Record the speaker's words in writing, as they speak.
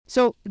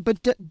So, but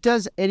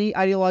does any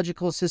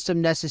ideological system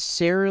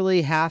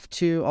necessarily have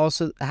to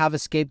also have a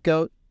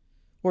scapegoat,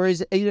 or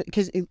is it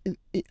because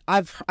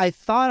I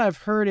thought I've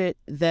heard it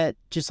that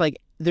just like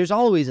there's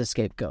always a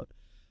scapegoat,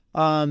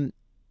 um,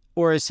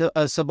 or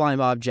a sublime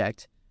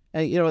object,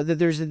 and that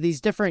there's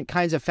these different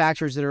kinds of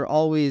factors that are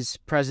always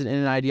present in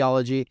an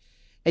ideology,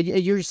 and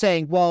you're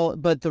saying, well,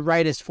 but the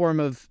rightist form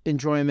of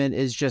enjoyment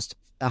is just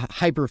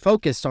hyper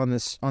focused on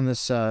this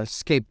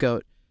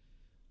scapegoat,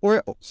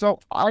 or So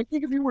I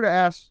think if you were to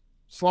ask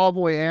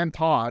Slavoj and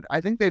Todd,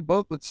 I think they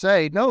both would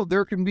say, no,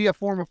 there can be a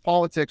form of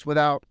politics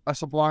without a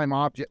sublime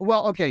object.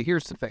 Well, okay,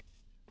 here's the thing.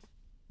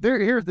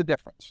 Here's the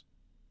difference.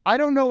 I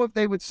don't know if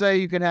they would say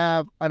you can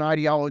have an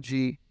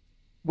ideology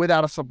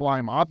without a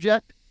sublime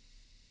object.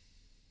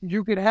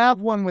 You could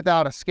have one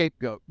without a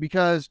scapegoat,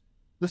 because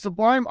the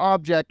sublime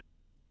object,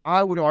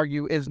 I would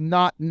argue, is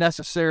not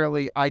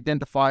necessarily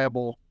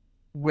identifiable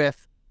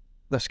with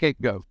the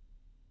scapegoat.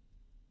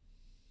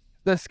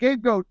 The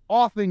scapegoat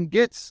often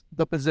gets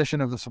the position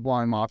of the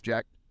sublime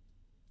object,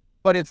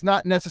 but it's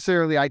not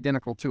necessarily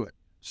identical to it.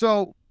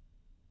 So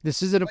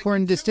this is an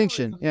important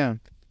distinction. Yeah.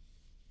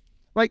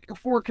 Like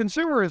for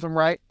consumerism,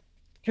 right?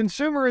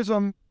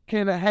 Consumerism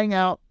can hang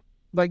out,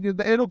 like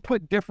it'll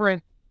put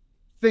different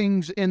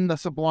things in the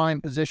sublime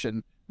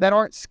position that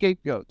aren't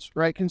scapegoats,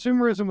 right?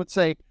 Consumerism would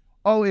say,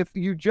 oh, if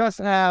you just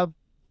have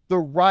the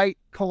right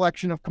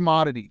collection of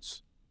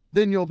commodities,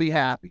 then you'll be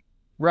happy,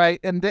 right?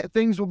 And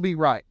things will be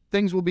right.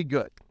 Things will be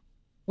good.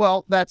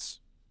 Well, that's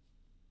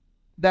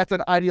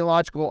an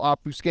ideological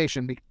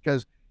obfuscation,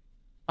 because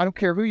I don't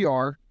care who you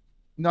are,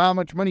 know how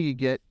much money you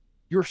get,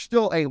 you're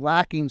still a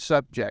lacking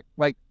subject,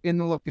 like in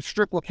the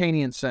strict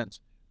Lacanian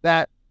sense,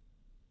 that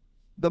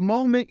the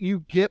moment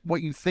you get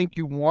what you think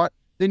you want,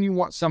 then you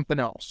want something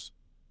else.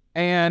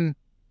 And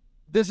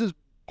this is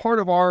part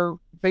of our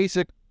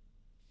basic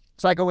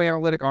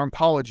psychoanalytic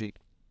ontology,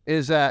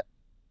 is that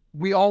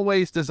we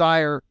always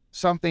desire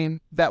something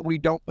that we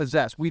don't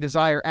possess. We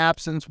desire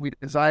absence. We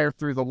desire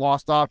through the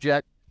lost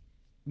object,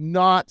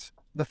 not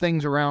the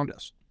things around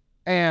us.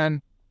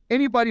 And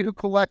anybody who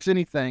collects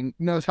anything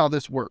knows how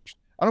this works.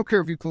 I don't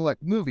care if you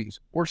collect movies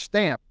or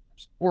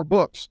stamps or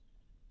books.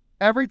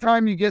 Every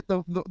time you get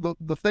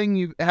the thing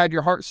you had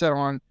your heart set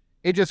on,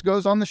 it just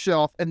goes on the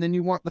shelf, and then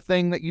you want the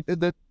thing that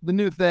the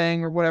new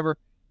thing or whatever.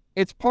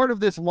 It's part of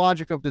this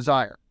logic of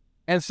desire.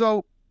 And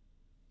so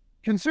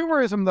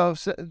consumerism, though,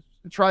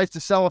 tries to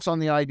sell us on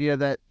the idea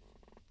that,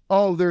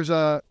 oh, there's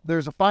a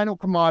final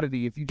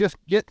commodity. If you just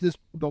get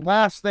the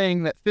last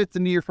thing that fits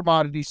into your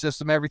commodity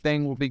system,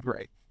 everything will be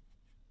great.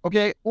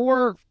 Okay?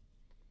 Or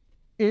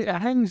it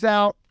hangs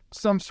out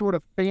some sort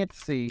of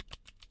fantasy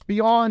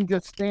beyond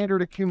the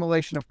standard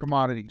accumulation of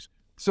commodities.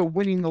 So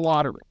winning the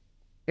lottery.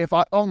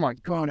 Oh my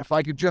God, if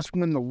I could just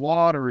win the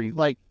lottery,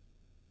 like,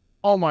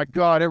 oh my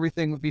God,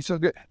 everything would be so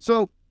good.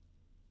 So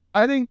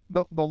I think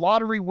the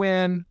lottery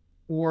win,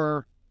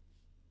 or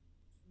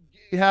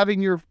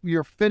having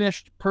your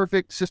finished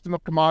perfect system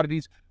of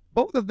commodities,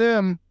 both of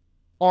them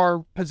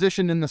are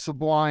positioned in the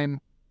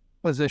sublime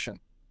position,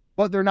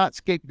 but they're not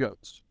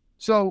scapegoats.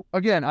 So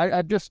again,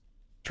 I'm just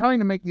trying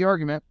to make the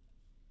argument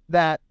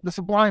that the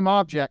sublime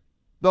object,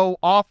 though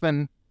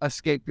often a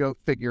scapegoat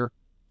figure,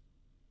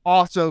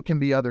 also can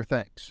be other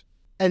things.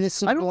 And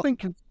I don't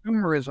think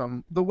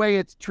consumerism, the way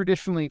it's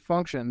traditionally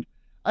functioned,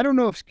 I don't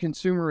know if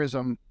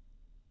consumerism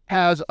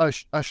has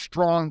a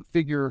strong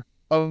figure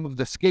of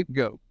the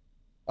scapegoat.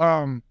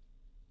 I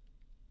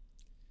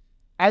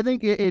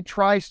think it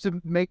tries to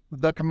make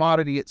the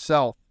commodity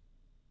itself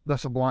the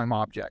sublime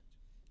object.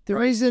 The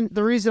reason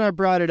I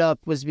brought it up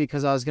was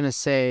because I was going to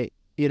say,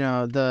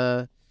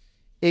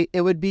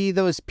 it would be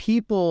those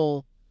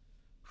people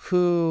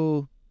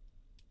who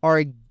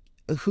are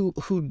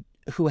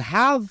who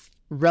have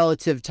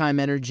relative time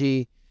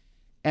energy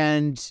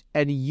and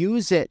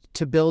use it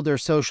to build their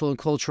social and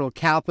cultural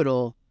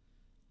capital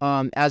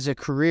as a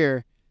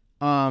career,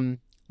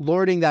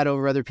 lording that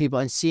over other people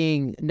and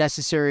seeing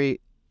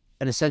necessary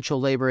and essential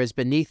labor as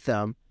beneath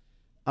them,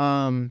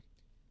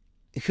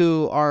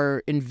 who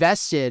are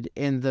invested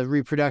in the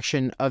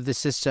reproduction of the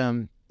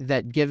system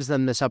that gives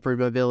them this upward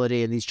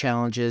mobility and these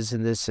challenges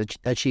and this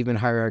achievement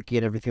hierarchy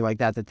and everything like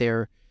that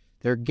they're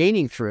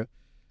gaining through.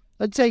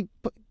 Let's say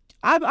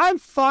I'm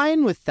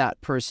fine with that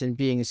person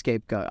being a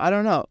scapegoat. I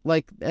don't know,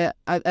 and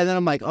then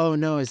I'm like, oh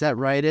no, is that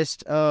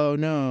rightist? Oh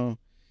no.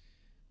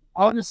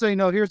 I'll just say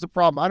no. Here's the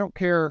problem. I don't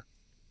care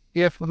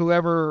if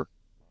whoever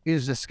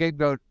is the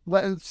scapegoat,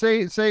 let's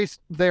say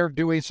they're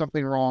doing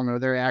something wrong or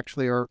they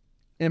actually are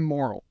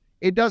immoral.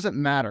 It doesn't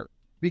matter,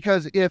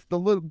 because if the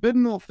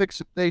libidinal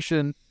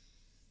fixation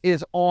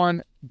is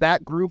on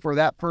that group or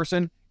that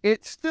person,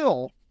 it's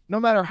still, no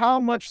matter how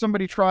much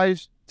somebody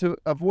tries to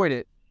avoid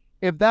it,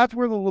 if that's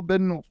where the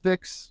libidinal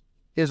fix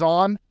is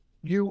on,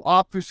 you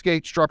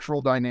obfuscate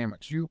structural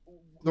dynamics.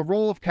 The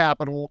role of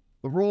capital,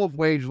 the role of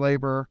wage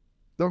labor,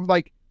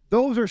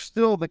 those are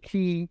still the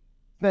key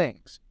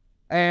things.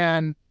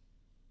 And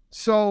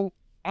so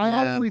I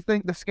honestly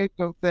think the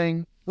scapegoat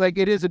thing,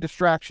 it is a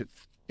distraction.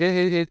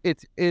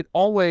 It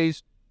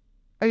always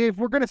if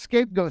we're going to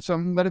scapegoat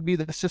something, let it be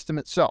the system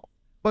itself.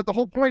 But the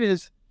whole point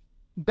is,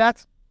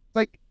 that's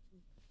like,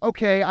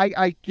 okay,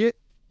 I get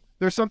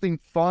there's something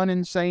fun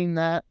in saying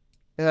that,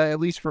 at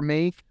least for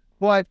me,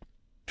 but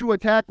to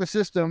attack the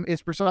system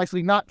is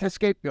precisely not to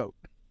scapegoat.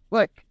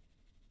 Like,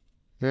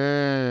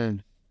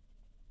 and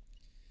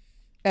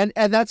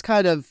that's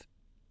kind of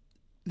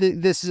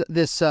this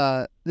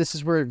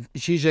is where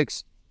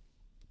Zizek's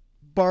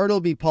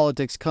Bartleby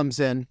politics comes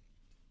in.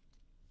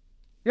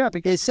 yeah,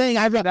 because Is saying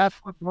that's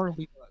what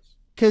Bartleby does.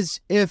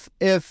 Because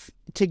if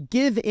to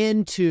give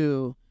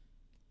into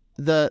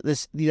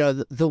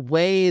the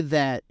way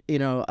that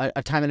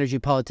a time energy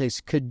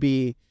politics could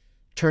be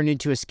turned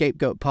into a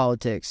scapegoat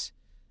politics,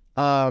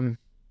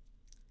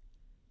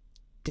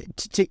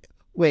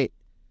 wait,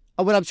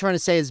 what I'm trying to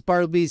say is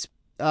Bartleby's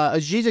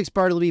Zizek's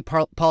Bartleby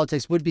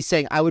politics would be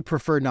saying I would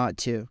prefer not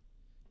to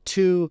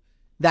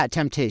that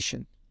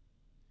temptation,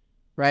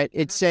 right?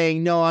 It's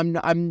saying no,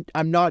 I'm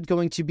not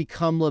going to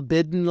become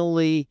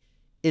libidinally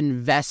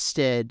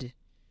invested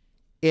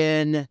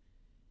in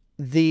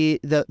the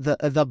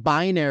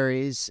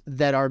binaries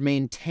that are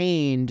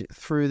maintained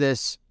through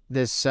this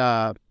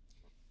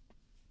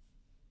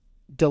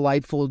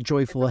delightful,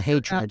 joyful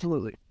hatred.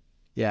 Absolutely.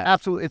 Yeah.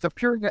 Absolutely. It's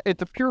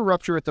a pure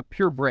rupture. It's a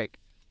pure break.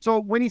 So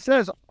when he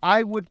says,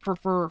 I would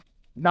prefer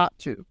not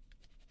to,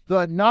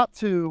 the not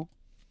to,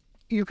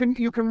 you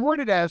can word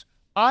it as,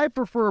 I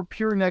prefer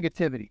pure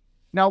negativity.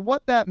 Now,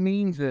 what that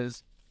means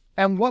is,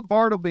 and what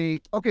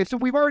Bartleby, okay, so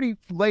we've already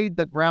laid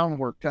the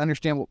groundwork to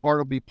understand what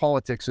Bartleby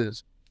politics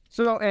is.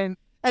 So, and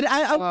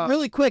I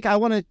really quick, I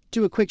want to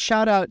do a quick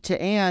shout out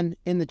to Anne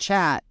in the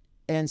chat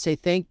and say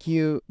thank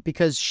you,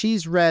 because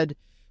she's read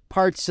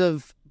parts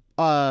of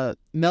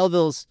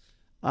Melville's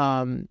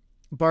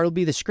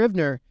Bartleby the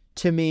Scrivener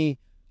to me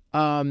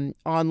on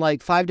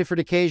like 5 different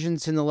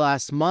occasions in the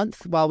last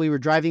month while we were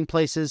driving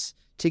places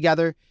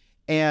together,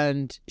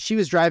 and she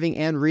was driving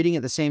and reading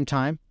at the same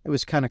time. It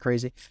was kind of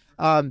crazy.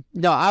 No,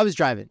 I was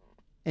driving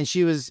and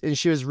she was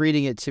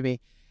reading it to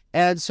me,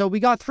 and so we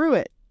got through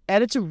it,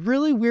 and it's a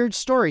really weird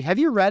story. Have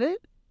you read it?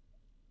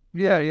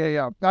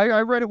 Yeah.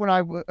 I read it when I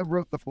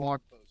wrote the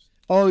blog post.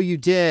 Oh, you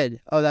did?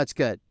 Oh, that's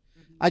good.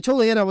 I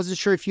told Anna I wasn't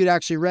sure if you'd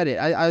actually read it.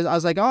 I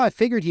was like, oh, I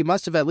figured he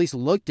must have at least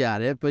looked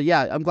at it. But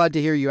yeah, I'm glad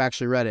to hear you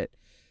actually read it.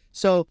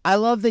 So I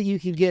love that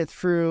you can get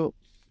through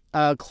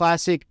a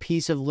classic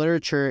piece of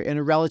literature in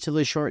a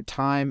relatively short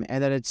time,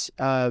 and that it's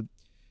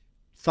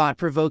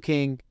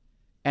thought-provoking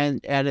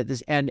and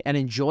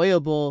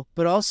enjoyable,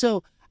 but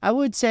also, I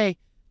would say,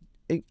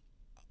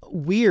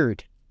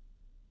 weird.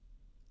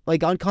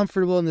 Like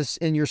uncomfortable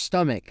in your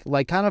stomach.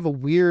 Like kind of a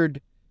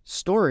weird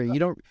story.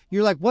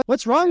 You're like,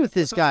 what's wrong with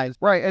this guy?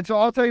 Right. And so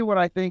I'll tell you what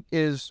I think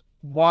is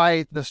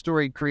why the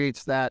story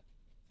creates that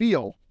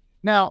feel.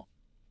 Now,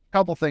 a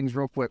couple things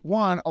real quick.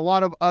 One, a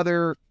lot of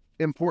other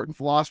important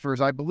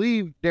philosophers, I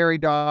believe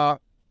Derrida,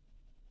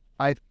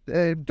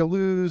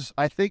 Deleuze,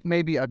 I think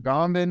maybe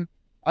Agamben.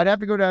 I'd have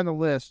to go down the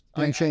list.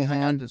 I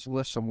had this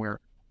list somewhere.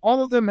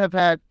 All of them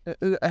have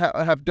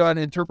done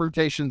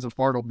interpretations of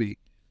Bartleby.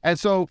 And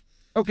so,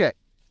 okay,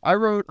 I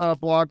wrote a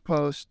blog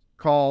post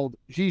called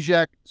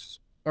ŽIŽEK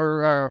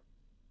or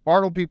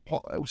Bartleby,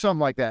 something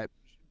like that.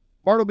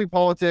 Bartleby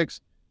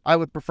politics, I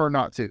would prefer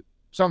not to.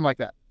 Something like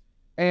that.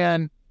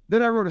 And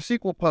then I wrote a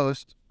sequel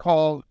post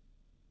called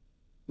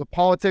The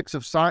Politics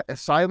of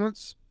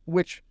Silence,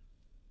 which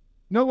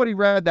nobody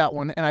read that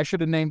one, and I should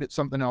have named it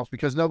something else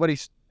because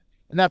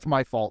and that's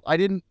my fault.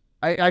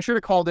 I should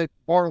have called it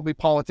Bartleby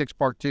Politics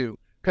Part 2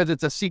 because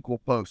it's a sequel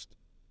post.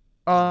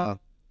 I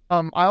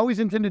always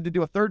intended to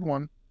do a third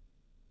one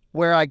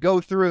where I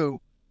go through,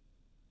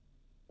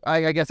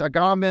 I guess,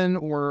 Agamben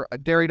or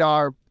Derrida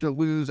or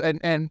Deleuze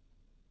and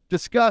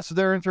discuss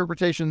their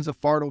interpretations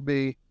of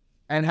Bartleby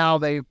and how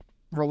they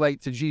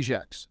relate to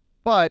ŽIŽEK's.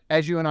 But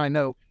as you and I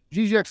know,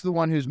 ŽIŽEK's the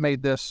one who's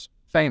made this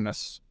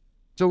famous.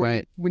 So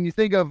right. When you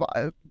think of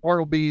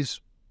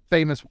Bartleby's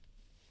famous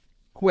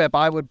quip,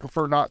 I would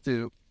prefer not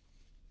to,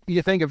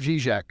 you think of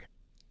ŽIŽEK.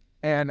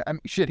 And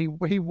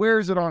he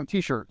wears it on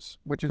t-shirts,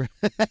 which is,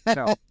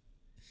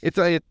 it's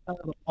a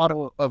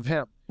motto of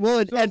him.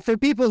 Well, and for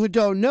people who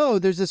don't know,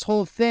 there's this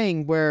whole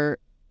thing where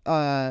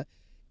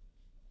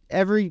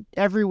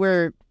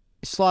everywhere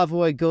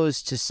Slavoj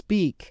goes to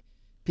speak,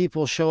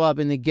 people show up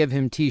and they give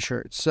him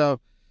t-shirts.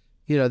 So,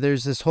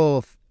 there's this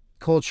whole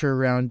culture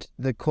around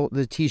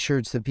the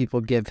t-shirts that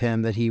people give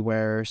him that he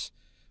wears.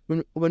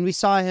 When we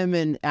saw him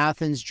in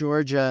Athens,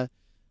 Georgia,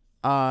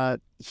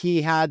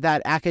 he had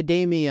that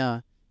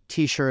Academia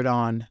t-shirt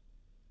on.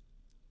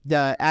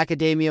 The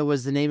Academia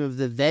was the name of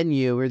the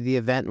venue where the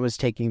event was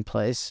taking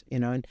place,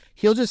 and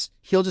he'll just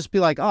be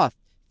like, oh,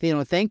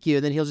 thank you.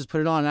 And then he'll just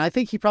put it on. And I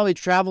think he probably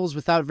travels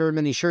without very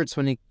many shirts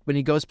when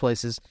he goes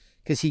places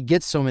because he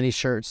gets so many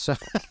shirts. So,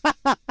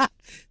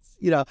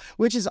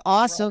 which is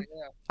awesome. Right,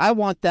 yeah. I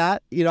want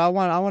that. I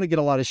want to get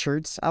a lot of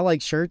shirts. I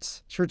like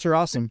shirts. Shirts are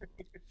awesome.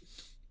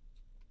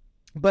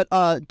 But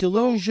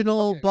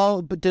delusional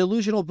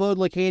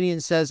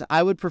Bodlacanian says,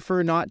 I would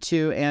prefer not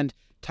to, and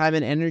time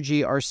and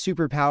energy are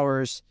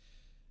superpowers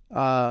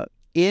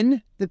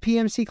in the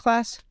PMC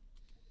class.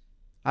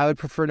 I would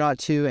prefer not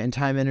to, and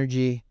time and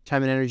energy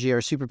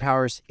are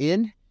superpowers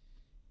in,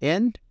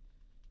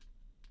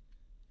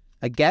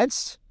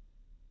 against.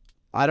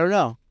 I don't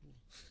know.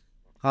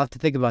 I'll have to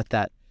think about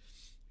that.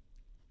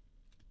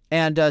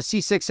 And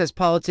C6 says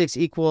politics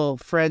equal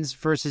friends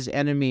versus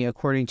enemy,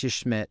 according to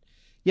Schmidt.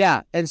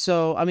 Yeah, and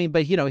so I mean,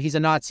 but he's a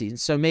Nazi,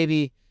 so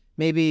maybe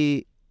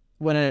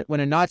when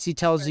a Nazi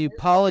tells you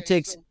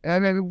politics, I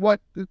mean, what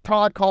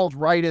Todd calls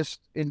rightist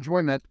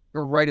enjoyment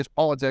or rightist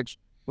politics,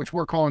 which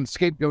we're calling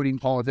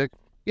scapegoating politics.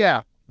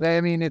 Yeah, I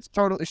mean, it's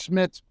totally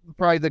Schmidt's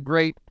probably the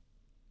great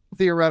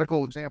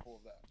theoretical example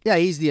of that. Yeah,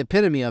 he's the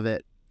epitome of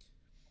it.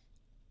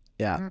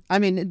 Yeah, mm-hmm. I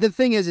mean, the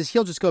thing is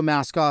he'll just go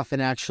mask off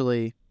and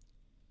actually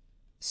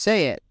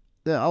say it.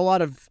 A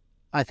lot of,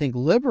 I think,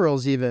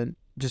 liberals even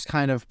just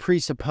kind of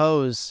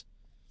presuppose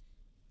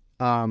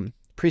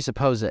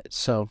it.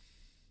 So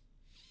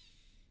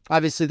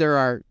obviously there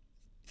are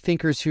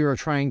thinkers who are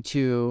trying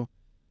to,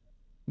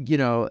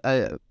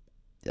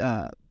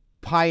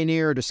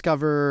 pioneer or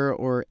discover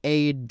or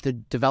aid the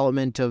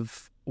development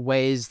of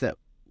ways that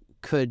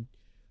could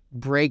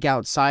break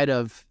outside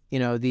of,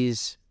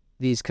 these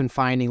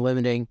confining,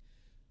 limiting,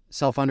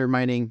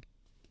 self-undermining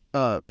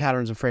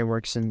patterns and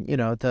frameworks. And,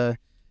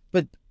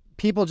 but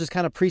people just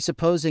kind of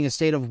presupposing a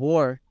state of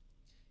war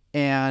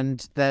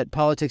and that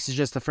politics is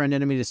just the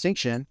friend-enemy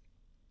distinction,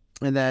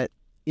 and that,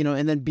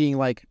 and then being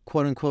like,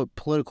 quote unquote,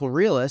 political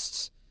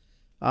realists,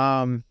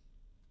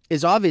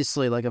 is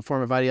obviously like a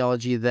form of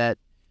ideology that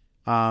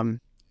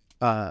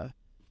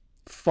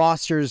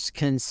fosters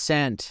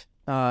consent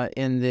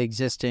in the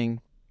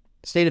existing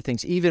state of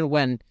things, even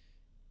when,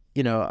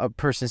 a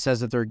person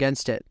says that they're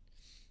against it.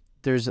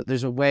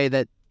 There's a way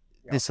that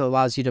this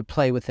allows you to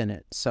play within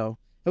it. So,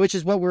 which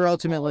is what we're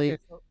ultimately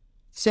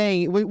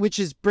saying, which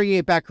is bringing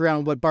it back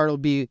around what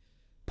Bartleby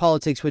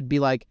politics would be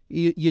like.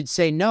 You'd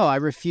say, no, I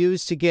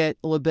refuse to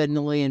get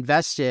libidinally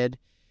invested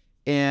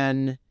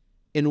in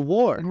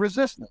war and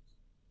resistance,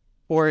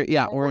 so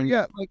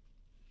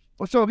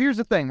here's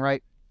the thing,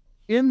 right?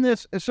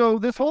 This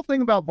whole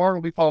thing about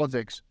Bartleby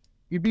politics,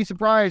 you'd be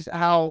surprised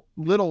how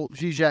little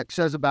Zizek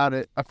says about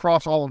it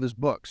across all of his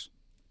books.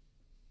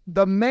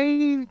 The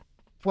main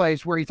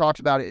place where he talks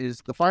about it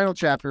is the final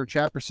chapter,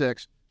 chapter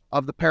 6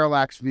 of the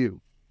Parallax View.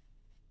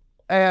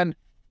 And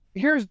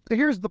here's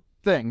the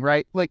thing,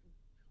 right? Like,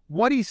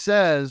 what he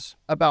says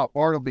about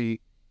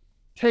Bartleby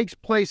takes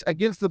place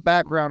against the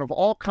background of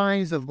all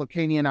kinds of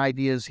Lacanian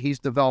ideas he's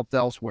developed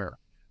elsewhere.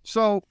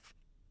 So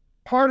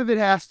part of it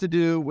has to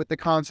do with the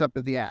concept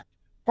of the act.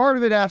 Part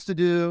of it has to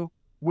do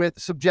with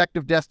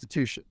subjective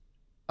destitution.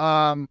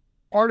 Part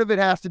of it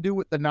has to do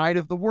with the night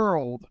of the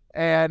world.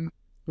 And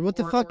what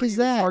the fuck is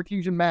that?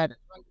 Cartesian madness.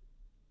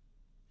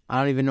 I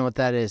don't even know what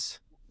that is.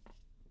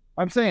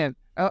 I'm saying,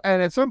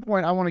 and at some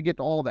point I want to get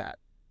to all that.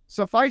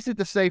 Suffice it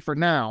to say for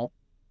now,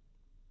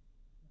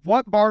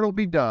 what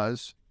Bartleby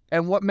does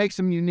and what makes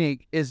him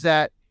unique is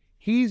that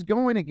he's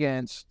going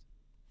against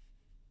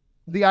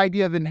the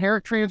idea of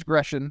inherent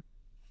transgression,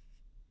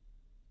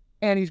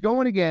 and he's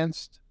going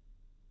against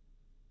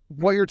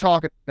what you're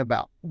talking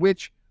about,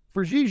 which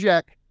for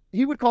Zizek,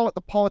 he would call it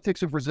the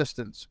politics of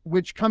resistance,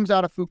 which comes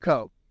out of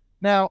Foucault.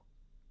 Now,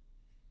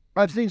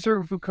 I've seen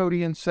certain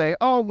Foucauldians say,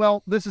 oh,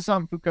 well, this is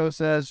something Foucault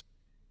says,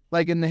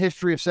 like in the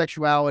history of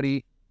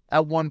sexuality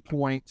at one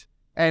point,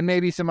 and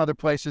maybe some other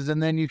places,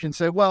 and then you can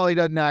say, well, he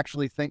doesn't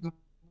actually think,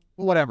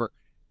 whatever.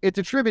 It's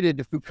attributed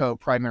to Foucault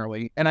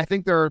primarily, and I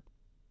think there are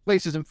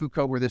places in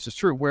Foucault where this is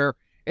true, where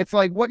it's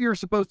like what you're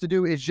supposed to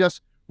do is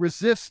just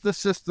resist the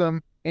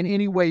system in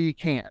any way you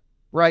can,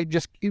 right?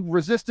 Just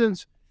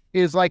resistance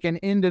is like an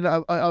end in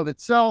of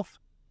itself,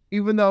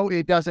 even though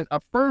it doesn't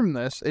affirm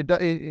this,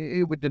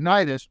 it would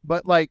deny this,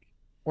 but like,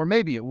 or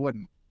maybe it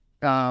wouldn't.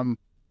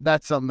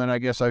 That's something that I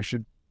guess I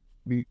should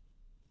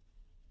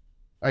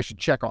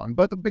check on.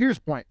 But here's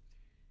the point.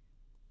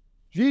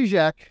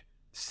 Zizek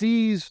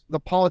sees the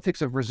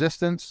politics of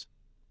resistance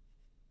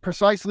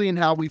precisely in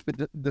how we've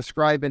been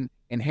describing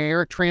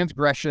inherent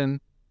transgression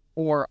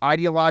or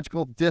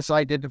ideological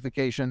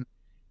disidentification.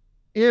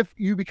 If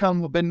you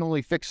become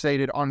libidinally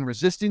fixated on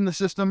resisting the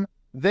system,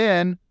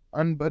 then,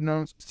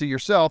 unbeknownst to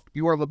yourself,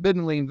 you are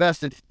libidinally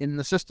invested in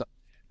the system.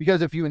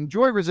 Because if you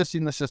enjoy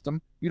resisting the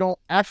system, you don't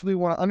actually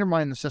want to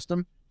undermine the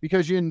system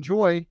because you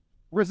enjoy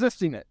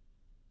resisting it.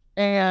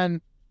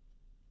 And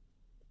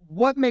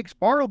what makes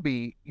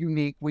Bartleby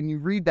unique when you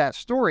read that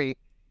story,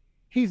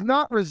 he's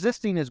not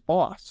resisting his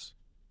boss.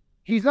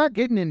 He's not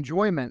getting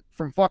enjoyment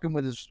from fucking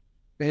with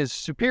his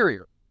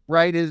superior,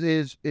 right?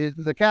 Is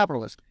the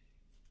capitalist.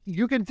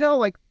 You can tell,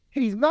 like,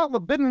 he's not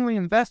libidinally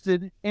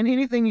invested in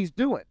anything he's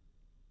doing.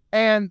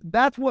 And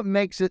that's what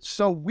makes it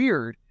so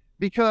weird,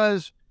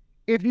 because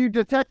if you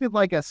detected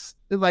like a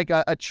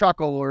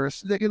chuckle or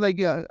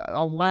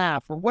a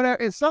laugh or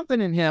whatever, it's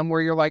something in him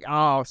where you're like,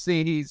 oh,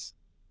 see, he's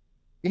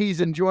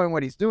enjoying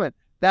what he's doing.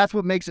 That's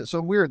what makes it so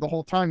weird. The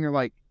whole time you're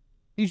like,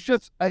 he's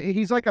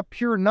like a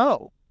pure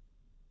no.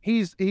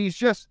 He's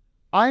just,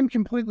 I'm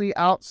completely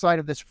outside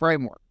of this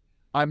framework.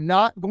 I'm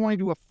not going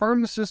to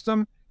affirm the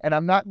system, and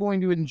I'm not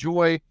going to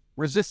enjoy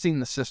resisting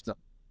the system.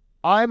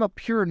 I'm a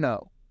pure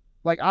no.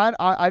 Like,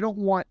 I don't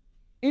want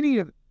any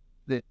of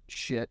this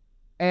shit,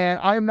 and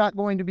I'm not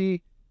going to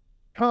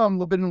become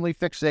libidinally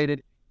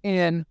fixated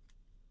in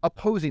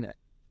opposing it.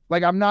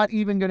 Like, I'm not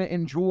even going to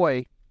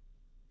enjoy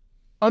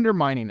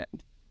undermining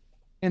it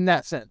in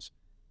that sense.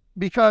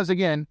 Because,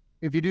 again,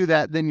 if you do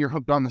that, then you're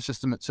hooked on the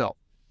system itself.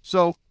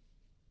 So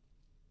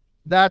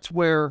that's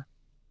where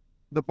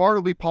the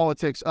Bartleby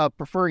politics of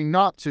preferring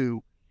not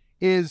to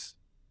is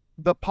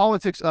the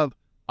politics of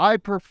I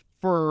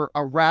prefer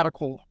a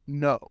radical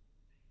no.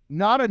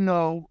 Not a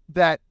no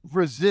that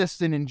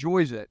resists and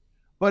enjoys it,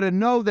 but a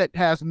no that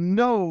has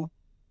no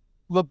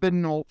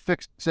libidinal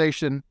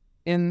fixation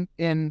in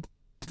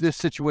this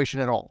situation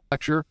at all.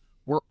 Lecture,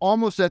 we're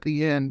almost at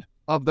the end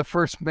of the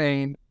first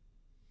main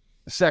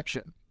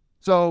section.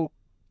 So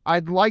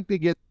I'd like to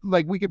get,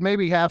 like, we could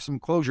maybe have some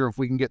closure if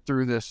we can get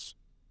through this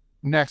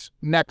next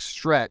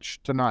stretch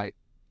tonight.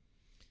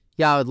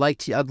 Yeah, I'd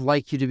like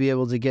you to be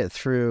able to get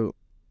through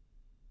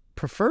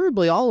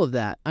preferably all of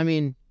that. I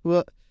mean,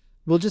 we'll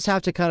just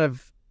have to kind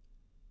of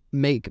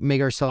make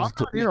ourselves.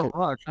 I'm not in a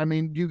rush. I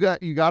mean, you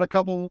got a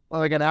couple,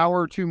 like an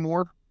hour or two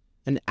more.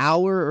 An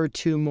hour or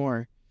two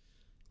more.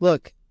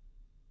 Look,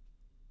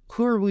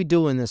 who are we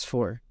doing this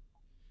for?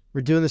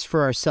 We're doing this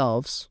for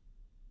ourselves,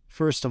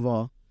 first of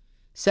all.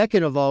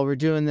 Second of all, we're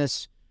doing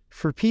this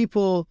for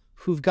people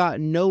who've got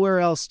nowhere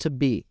else to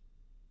be.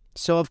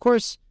 So, of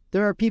course,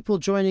 there are people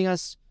joining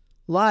us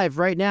live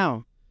right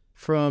now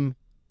from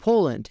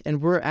Poland,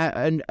 and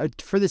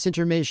for this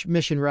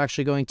intermission, we're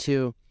actually going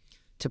to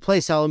play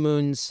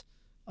Salamoon's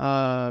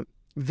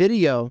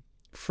video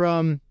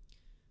from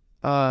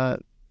now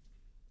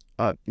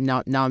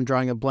I'm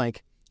drawing a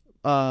blank,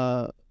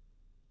 but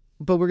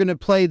we're gonna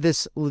play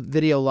this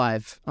video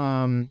live.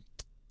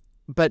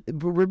 But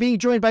we're being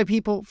joined by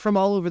people from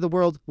all over the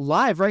world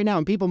live right now,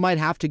 and people might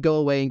have to go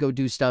away and go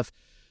do stuff,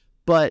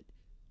 but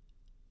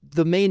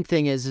the main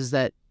thing is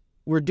that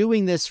we're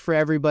doing this for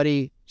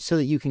everybody so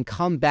that you can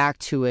come back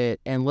to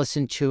it and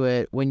listen to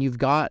it when you've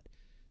got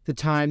the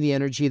time, the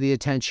energy, the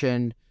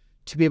attention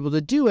to be able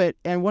to do it.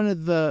 And one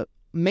of the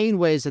main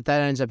ways that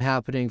ends up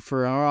happening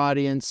for our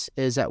audience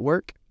is at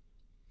work.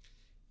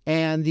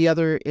 And the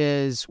other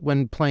is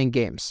when playing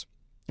games.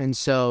 And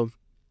so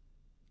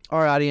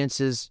our audience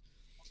is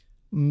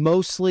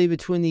mostly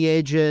between the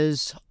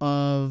ages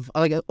of,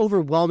 like, an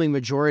overwhelming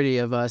majority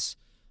of us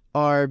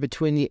are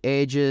between the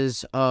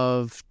ages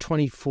of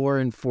 24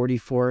 and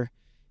 44.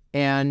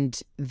 And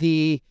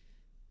I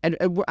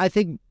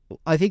think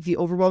the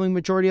overwhelming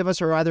majority of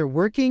us are either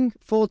working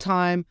full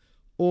time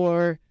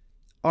or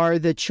are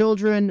the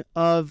children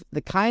of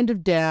the kind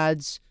of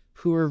dads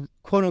who are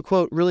quote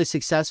unquote really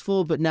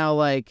successful, but now,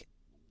 like,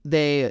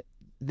 their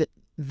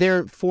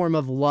form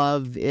of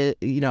love,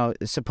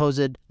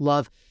 supposed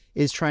love,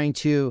 is trying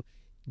to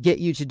get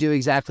you to do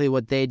exactly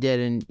what they did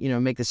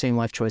and, make the same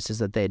life choices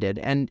that they did,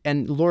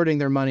 and lording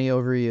their money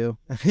over you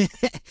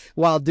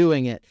while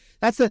doing it.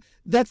 That's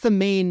the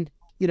main,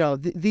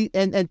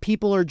 and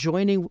people are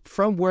joining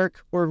from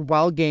work or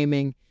while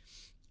gaming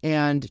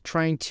and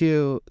trying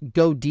to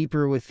go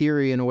deeper with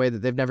theory in a way that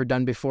they've never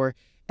done before.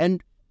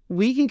 And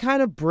we can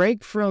kind of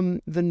break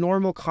from the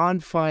normal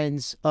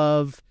confines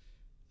of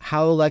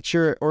how a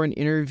lecture or an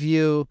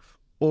interview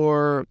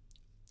or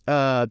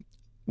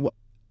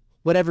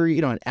whatever,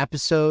 an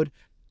episode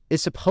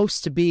is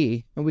supposed to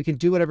be, and we can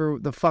do whatever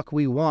the fuck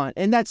we want.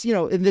 And that's,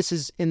 and this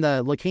is in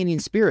the Lacanian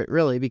spirit,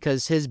 really,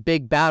 because his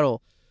big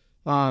battle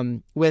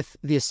with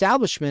the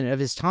establishment of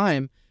his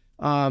time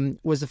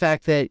was the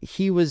fact that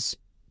he was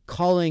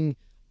calling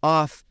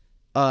off,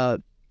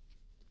 what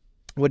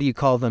do you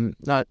call them?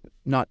 Not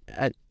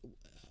at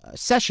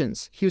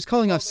sessions. He was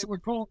calling off.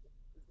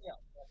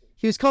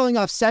 He was calling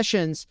off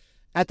sessions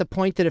at the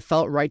point that it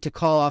felt right to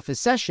call off his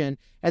session,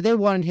 and they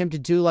wanted him to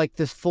do like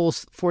this full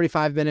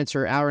 45 minutes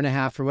or hour and a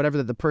half or whatever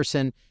that the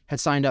person had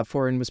signed up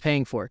for and was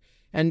paying for.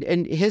 And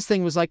his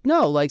thing was like,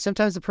 no, like,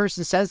 sometimes the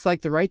person says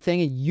like the right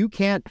thing and you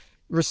can't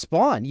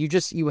respond.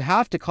 You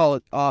have to call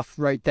it off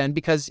right then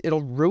because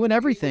it'll ruin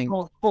everything.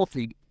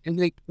 Quilting,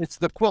 and it's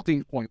the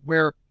quilting point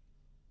where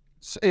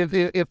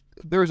if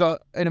there's an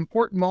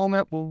important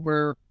moment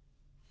where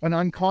an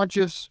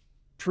unconscious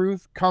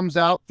truth comes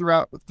out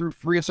through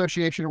free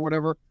association or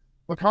whatever,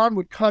 Lacan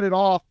would cut it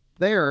off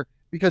there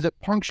because it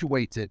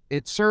punctuates it.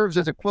 It serves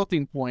as a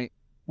quilting point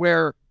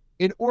where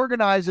it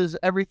organizes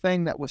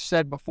everything that was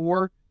said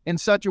before in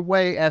such a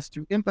way as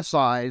to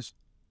emphasize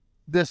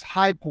this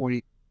high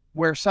point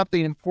where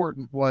something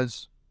important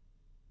was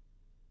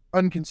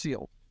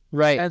unconcealed.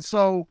 Right. And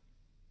so,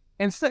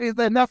 and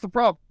that's the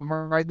problem,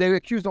 right? They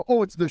accuse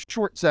it's the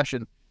short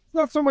session. It's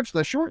not so much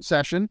the short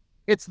session,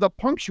 it's the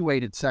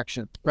punctuated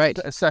section. Right.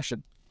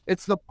 Session.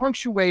 It's the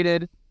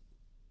punctuated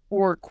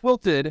or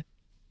quilted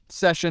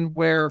session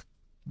where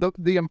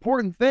the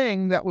important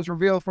thing that was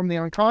revealed from the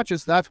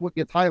unconscious, that's what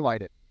gets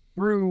highlighted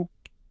through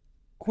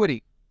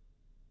quitting.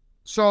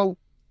 So,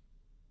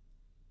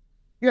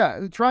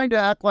 yeah, trying to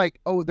act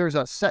like, there's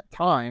a set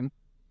time,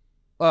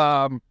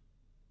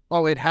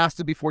 oh, it has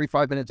to be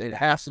 45 minutes. It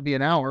has to be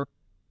an hour.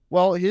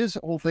 Well, his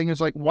whole thing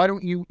is like, why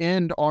don't you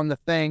end on the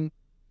thing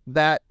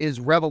that is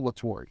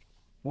revelatory,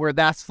 where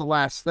that's the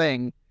last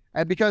thing?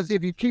 And because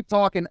if you keep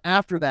talking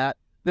after that,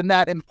 then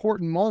that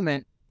important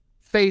moment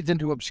fades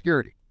into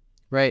obscurity.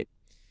 Right.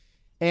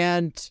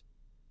 And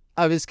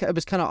it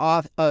was kind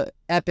of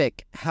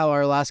epic how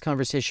our last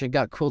conversation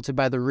got quilted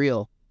by the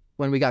reel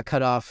when we got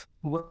cut off.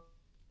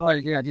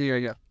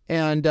 Yeah.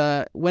 And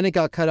when it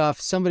got cut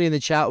off, somebody in the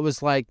chat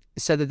was like,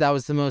 said that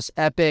was the most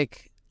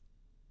epic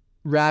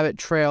rabbit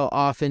trail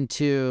off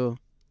into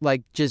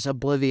like just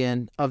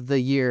oblivion of the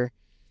year,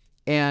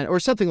 and or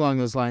something along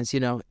those lines,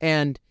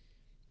 And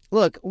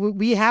look,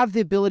 we have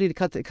the ability to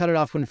cut it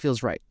off when it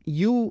feels right.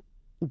 You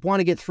want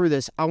to get through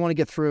this. I want to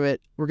get through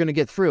it. We're going to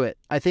get through it.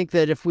 I think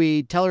that if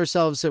we tell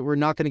ourselves that we're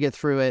not going to get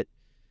through it,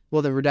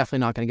 well, then we're definitely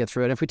not going to get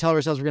through it. If we tell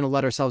ourselves we're going to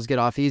let ourselves get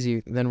off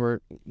easy, then we're.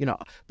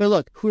 But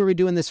look, who are we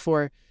doing this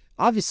for?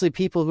 Obviously,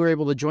 people who are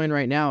able to join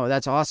right now,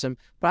 that's awesome.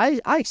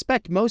 But I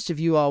expect most of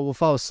you all will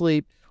fall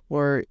asleep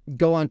or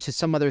go on to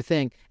some other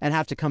thing and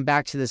have to come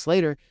back to this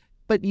later.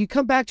 But you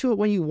come back to it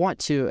when you want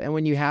to and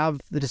when you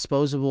have the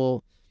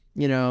disposable,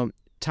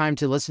 time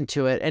to listen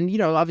to it.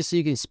 And, obviously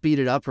you can speed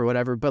it up or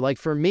whatever. But like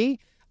for me,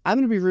 I'm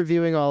going to be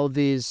reviewing all of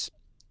these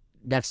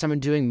next time I'm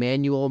doing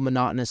manual,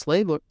 monotonous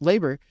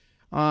labor.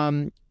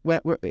 I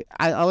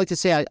like to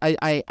say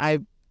I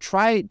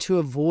try to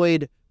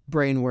avoid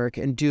brain work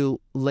and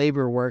do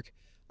labor work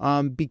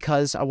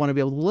because I want to be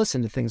able to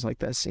listen to things like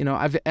this.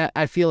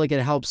 I feel like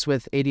it helps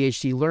with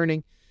ADHD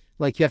learning.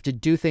 Like you have to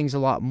do things a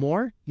lot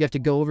more. You have to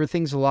go over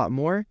things a lot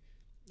more.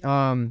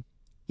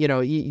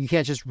 You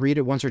can't just read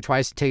it once or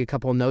twice and take a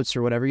couple of notes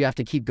or whatever. You have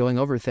to keep going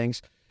over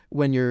things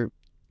when you're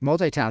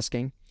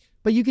multitasking.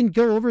 But you can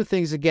go over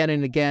things again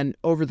and again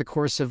over the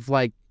course of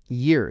like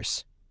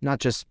years, not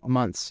just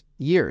months,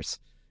 years.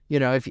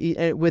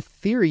 With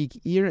theory,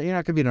 you're not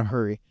going to be in a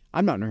hurry.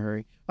 I'm not in a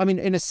hurry. I mean,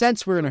 in a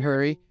sense, we're in a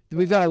hurry.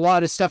 We've got a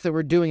lot of stuff that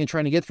we're doing and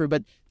trying to get through.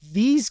 But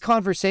these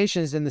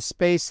conversations in the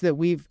space that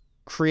we've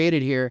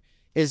created here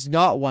is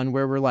not one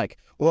where we're like,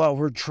 well,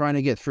 we're trying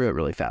to get through it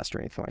really fast or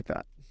anything like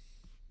that.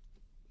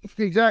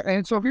 Exactly.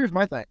 And so here's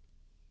my thing.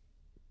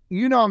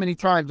 You know how many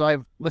times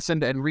I've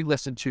listened and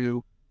re-listened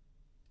to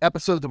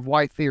episodes of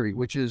Why Theory,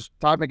 which is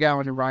Todd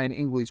McGowan and Ryan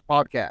Ingley's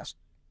podcast.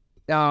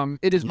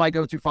 It is my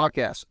go-to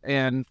podcast,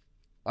 and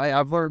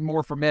I've learned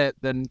more from it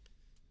than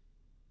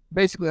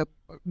basically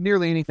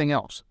nearly anything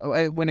else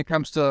when it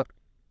comes to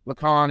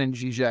Lacan and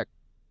ŽIŽEK,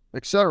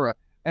 etc.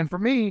 And for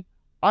me,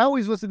 I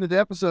always listen to the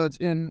episodes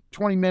in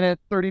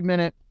 20-minute,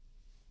 30-minute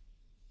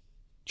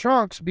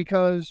chunks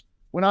because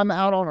when I'm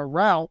out on a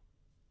route,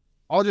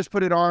 I'll just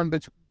put it on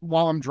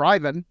while I'm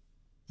driving,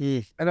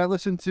 and I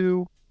listen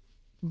to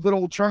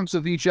little chunks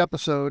of each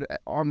episode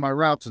on my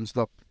routes and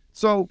stuff.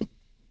 So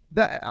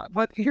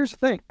but here's the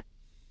thing,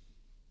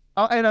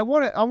 and I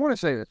want to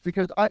say this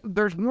because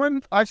there's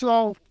one I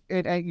saw,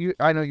 and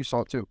I know you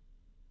saw it too.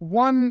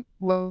 One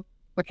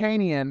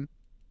Lacanian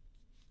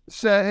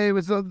said it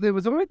was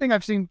the only thing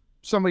I've seen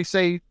somebody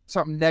say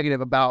something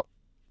negative about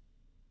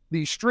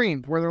these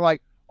streams where they're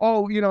like,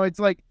 oh, it's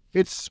like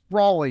it's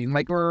sprawling,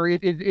 like, or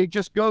it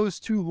just goes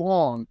too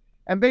long.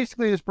 And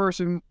basically this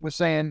person was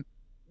saying,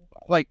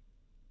 like,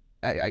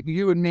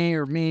 you and me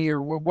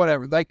or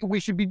whatever, like we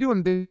should be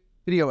doing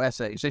video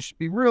essays. They should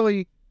be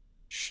really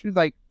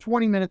like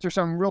 20 minutes or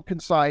something, real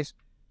concise.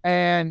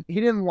 And he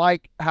didn't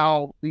like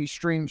how these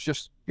streams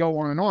just go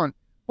on and on.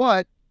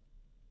 But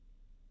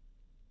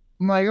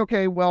I'm like,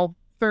 okay, well,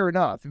 fair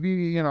enough.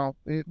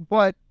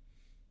 But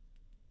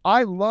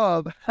I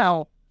love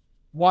how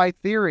Why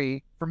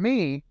Theory for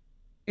me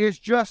is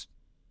just,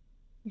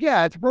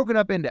 yeah, it's broken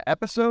up into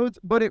episodes,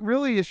 but it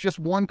really is just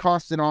one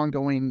constant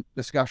ongoing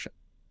discussion.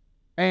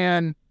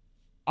 And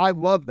I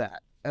love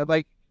that.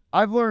 Like,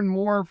 I've learned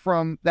more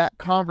from that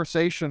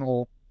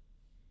conversational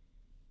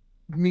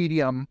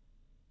medium,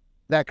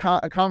 that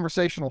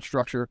conversational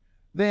structure,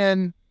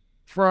 than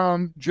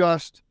from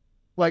just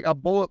like a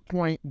bullet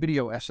point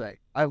video essay.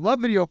 I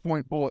love video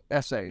point bullet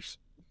essays,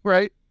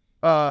 right?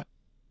 Bullet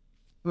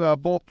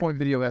point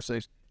video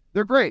essays.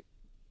 They're great.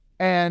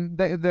 And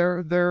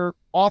they're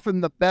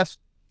often the best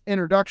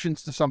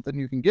introductions to something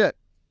you can get.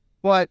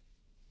 But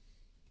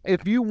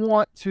if you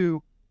want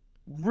to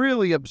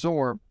really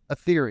absorb a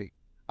theory,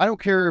 I don't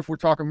care if we're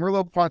talking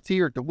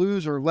Merleau-Ponty or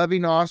Deleuze or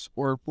Levinas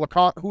or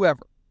Lacan,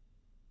 whoever,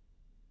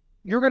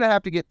 you're going to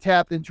have to get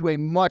tapped into a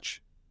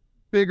much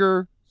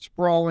bigger,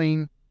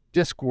 sprawling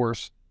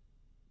discourse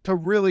to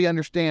really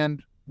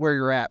understand where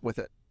you're at with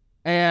it.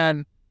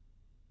 And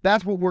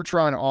that's what we're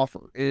trying to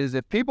offer, is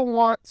if people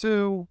want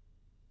to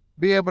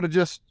be able to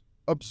just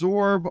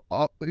absorb,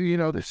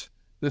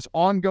 this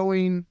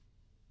ongoing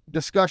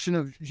discussion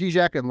of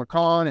ŽIŽEK and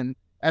Lacan, and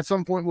at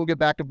some point we'll get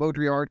back to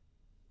Baudrillard,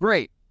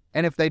 great.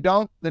 And if they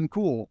don't, then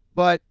cool.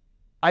 But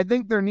I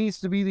think there needs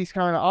to be these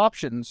kind of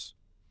options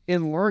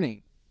in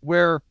learning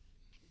where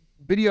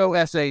video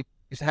essays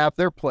have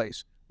their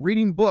place.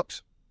 Reading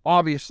books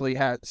obviously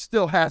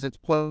still has its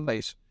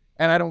place,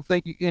 and I don't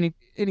think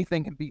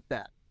anything can beat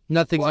that.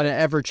 Nothing's going to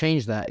ever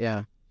change that,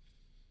 yeah.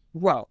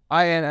 Well,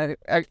 I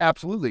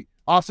absolutely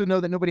also know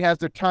that nobody has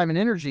their time and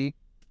energy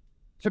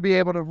to be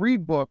able to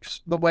read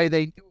books the way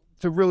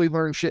to really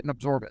learn shit and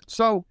absorb it.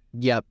 So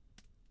Yep.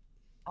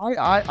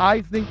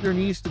 I think there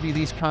needs to be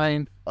these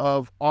kind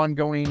of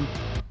ongoing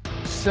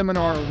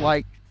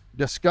seminar-like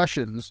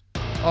discussions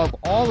of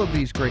all of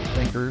these great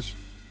thinkers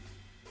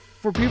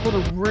for people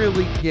to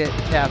really get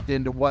tapped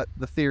into what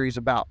the theory's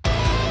about.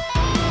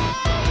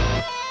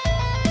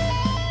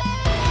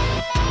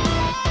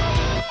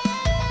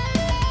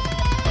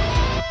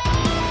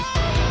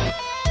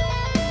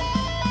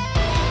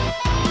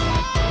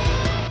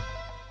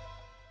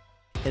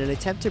 In an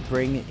attempt to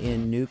bring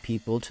in new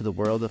people to the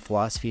world of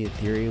philosophy and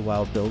theory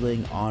while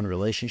building on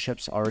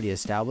relationships already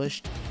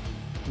established,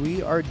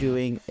 we are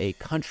doing a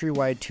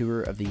countrywide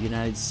tour of the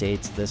United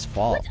States this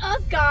fall. What's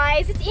up,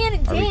 guys? It's Ann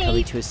and Are we coming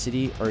Dave. to a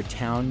city or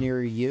town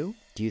near you?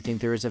 Do you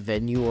think there is a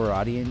venue or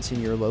audience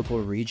in your local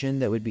region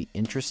that would be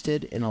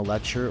interested in a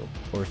lecture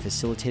or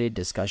facilitated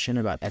discussion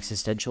about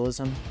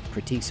existentialism,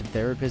 critiques of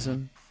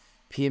therapism,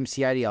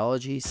 PMC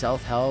ideology,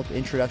 self-help,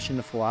 introduction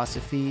to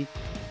philosophy,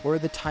 or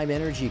the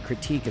time-energy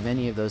critique of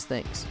any of those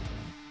things?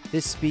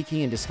 This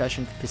speaking and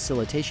discussion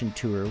facilitation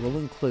tour will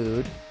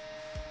include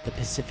the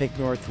Pacific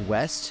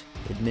Northwest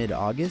in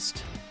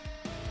mid-August,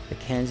 the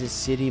Kansas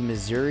City,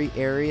 Missouri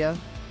area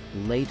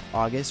late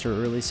August or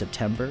early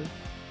September,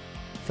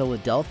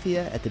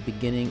 Philadelphia at the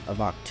beginning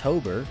of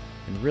October,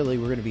 and really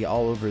we're going to be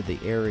all over the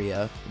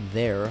area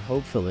there,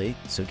 hopefully,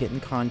 so get in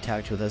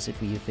contact with us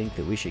if you think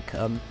that we should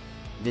come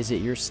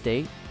visit your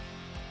state.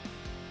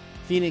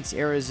 Phoenix,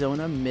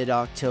 Arizona,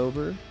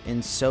 mid-October,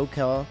 and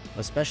SoCal,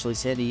 especially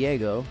San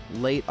Diego,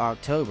 late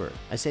October.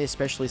 I say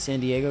especially San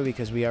Diego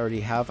because we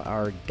already have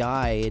our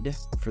guide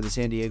for the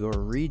San Diego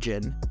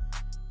region.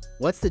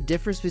 What's the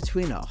difference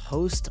between a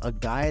host, a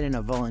guide, and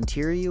a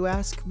volunteer, you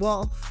ask?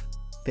 Well,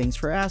 thanks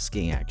for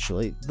asking,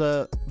 actually.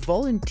 The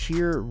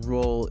volunteer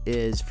role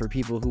is for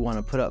people who want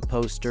to put up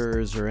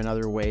posters or in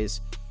other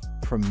ways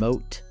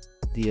promote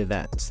the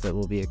events that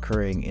will be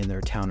occurring in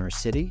their town or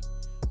city,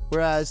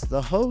 whereas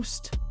the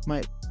host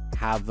might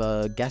have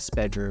a guest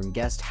bedroom,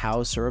 guest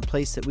house, or a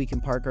place that we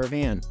can park our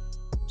van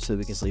so that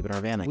we can sleep in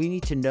our van. We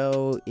need to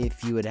know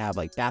if you would have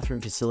like bathroom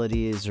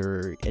facilities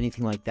or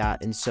anything like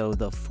that, and so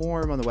the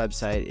form on the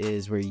website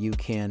is where you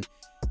can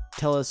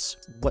tell us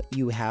what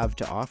you have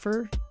to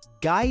offer.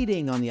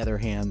 Guiding, on the other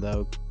hand,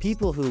 though,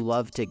 people who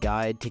love to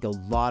guide take a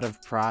lot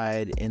of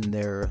pride in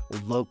their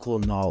local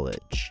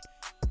knowledge.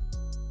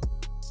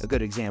 A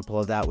good example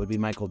of that would be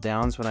Michael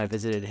Downs when I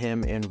visited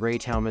him in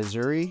Raytown,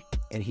 Missouri,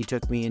 and he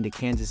took me into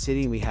Kansas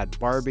City and we had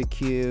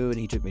barbecue, and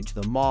he took me to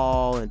the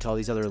mall and to all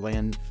these other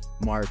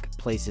landmark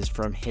places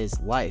from his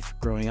life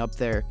growing up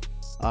there.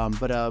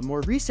 But a more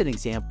recent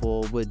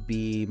example would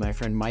be my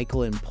friend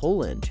Michael in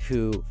Poland,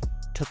 who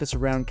took us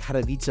around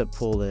Katowice,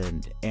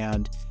 Poland,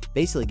 and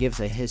basically gives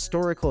a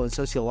historical and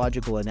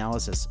sociological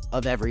analysis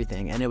of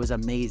everything, and it was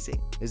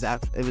amazing.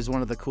 It was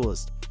one of the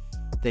coolest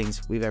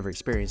things we've ever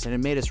experienced, and it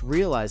made us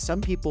realize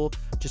some people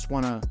just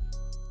want to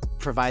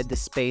provide the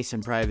space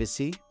and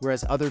privacy,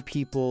 whereas other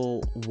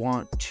people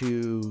want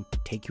to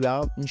take you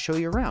out and show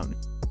you around.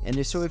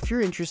 And so if you're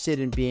interested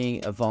in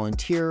being a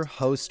volunteer,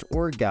 host,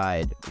 or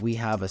guide, we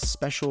have a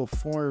special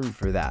form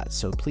for that,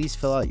 so please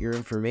fill out your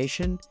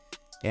information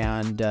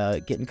and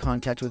get in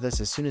contact with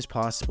us as soon as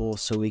possible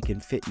so we can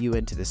fit you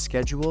into the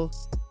schedule,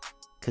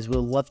 because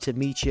we'll love to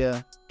meet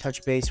you,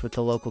 touch base with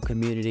the local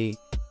community.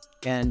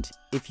 And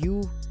if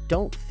you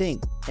don't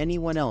think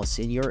anyone else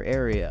in your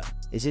area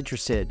is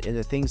interested in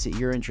the things that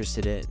you're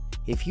interested in,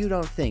 if you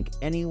don't think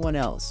anyone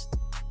else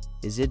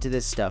is into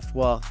this stuff,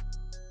 well,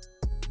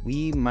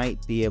 we might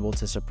be able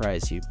to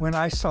surprise you. When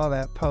I saw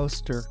that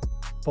poster,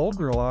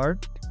 Boulder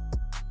Art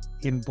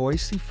in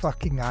Boise,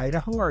 fucking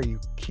Idaho, are you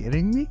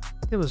kidding me?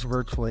 It was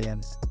virtually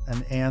an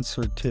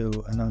answer to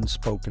an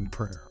unspoken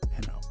prayer,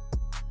 It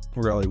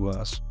really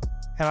was.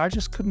 And I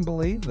just couldn't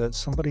believe that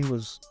somebody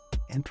was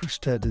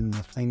interested in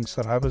the things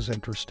that I was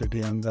interested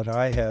in, that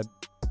I had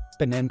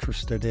been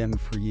interested in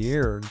for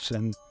years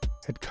and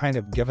had kind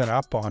of given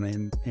up on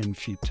in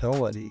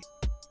futility.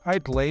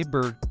 I'd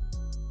labored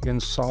in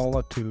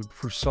solitude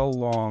for so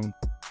long.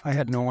 I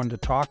had no one to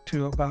talk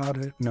to about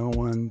it, no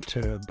one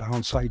to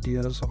bounce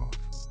ideas off.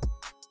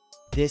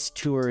 This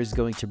tour is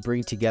going to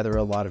bring together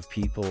a lot of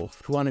people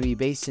who want to be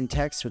based in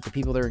text with the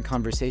people they're in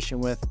conversation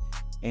with,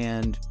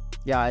 and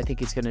yeah, I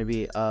think it's going to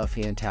be a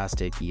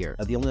fantastic year.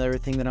 The only other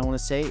thing that I want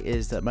to say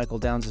is that Michael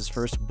Downs'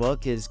 first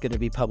book is going to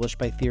be published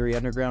by Theory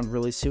Underground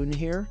really soon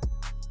here.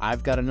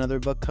 I've got another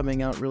book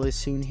coming out really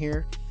soon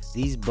here.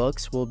 These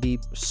books will be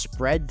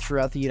spread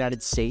throughout the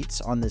United States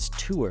on this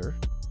tour,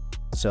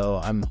 so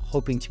I'm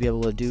hoping to be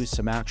able to do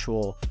some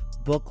actual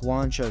book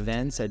launch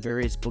events at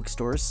various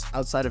bookstores.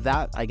 Outside of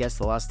that, I guess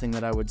the last thing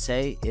that I would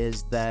say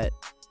is that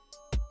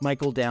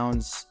Michael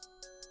Downs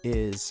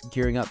is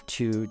gearing up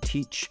to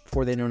teach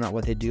For They Know Not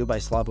What They Do by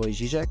Slavoj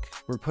Žižek.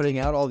 We're putting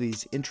out all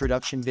these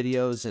introduction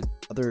videos and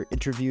other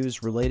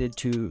interviews related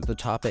to the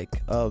topic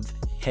of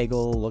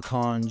Hegel,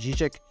 Lacan,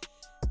 Žižek,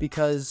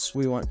 because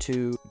we want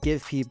to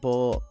give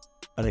people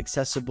an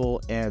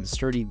accessible and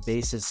sturdy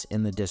basis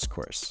in the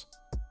discourse.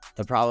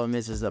 The problem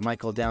is that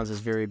Michael Downs is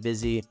very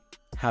busy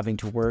having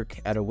to work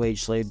at a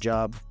wage slave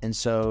job. And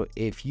so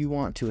if you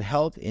want to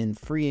help in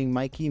freeing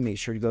Mikey, make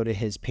sure to go to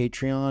his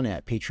Patreon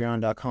at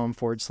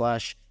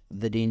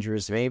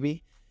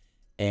patreon.com/thedangerousbaby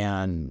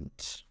and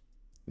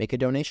make a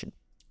donation.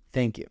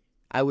 Thank you.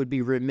 I would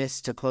be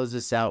remiss to close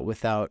this out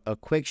without a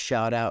quick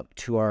shout out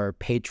to our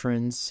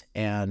patrons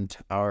and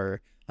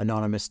our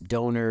anonymous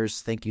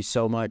donors. Thank you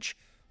so much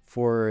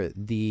for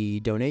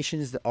the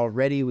donations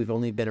already. We've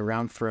only been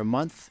around for a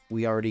month.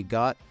 We already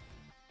got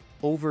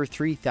over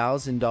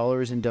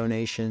 $3,000 in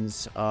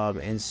donations.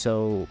 And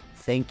so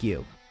thank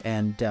you.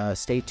 And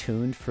stay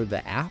tuned for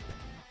the app,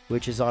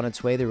 which is on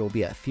its way. There will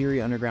be a Theory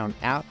Underground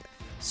app.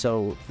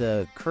 So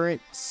the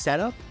current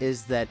setup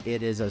is that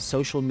it is a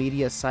social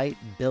media site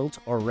built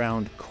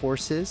around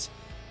courses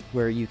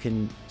where you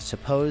can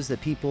suppose that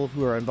people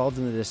who are involved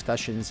in the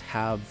discussions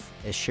have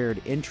a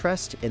shared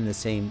interest in the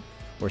same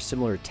or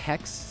similar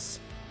texts,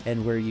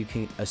 and where you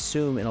can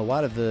assume in a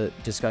lot of the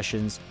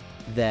discussions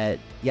that,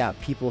 yeah,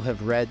 people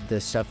have read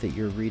the stuff that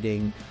you're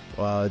reading,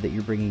 that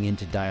you're bringing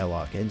into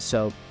dialogue. And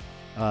so,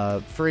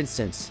 for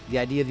instance, The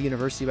Idea of the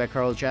University by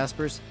Carl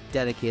Jaspers,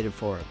 dedicated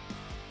forum.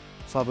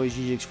 Slavoj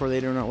Žižek's For They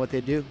Don't Know What They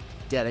Do,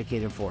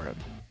 dedicated forum.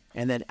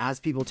 And then as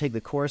people take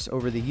the course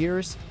over the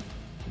years,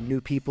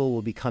 new people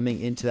will be coming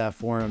into that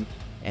forum.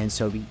 And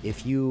so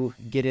if you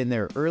get in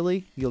there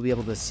early, you'll be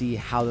able to see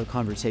how the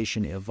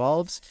conversation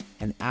evolves.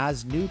 And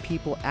as new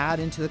people add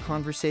into the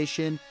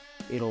conversation,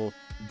 it'll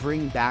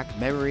bring back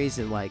memories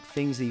and like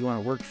things that you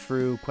want to work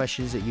through,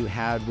 questions that you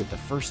had with the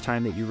first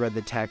time that you read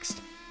the text.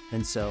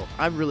 And so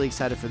I'm really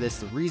excited for this.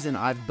 The reason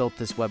I've built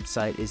this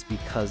website is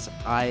because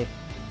I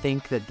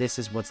think that this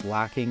is what's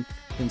lacking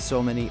in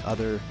so many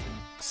other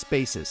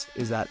spaces,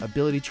 is that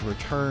ability to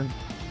return,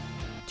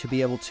 to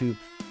be able to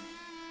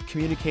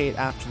communicate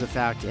after the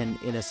fact and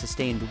in a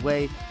sustained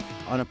way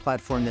on a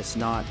platform that's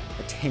not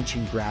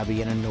attention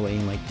grabby and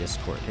annoying like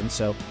Discord. And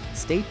so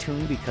stay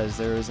tuned because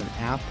there is an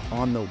app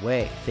on the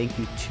way. Thank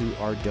you to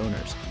our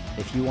donors.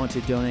 If you want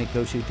to donate,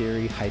 go to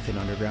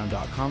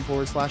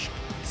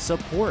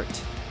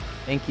theory-underground.com/support.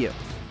 Thank you.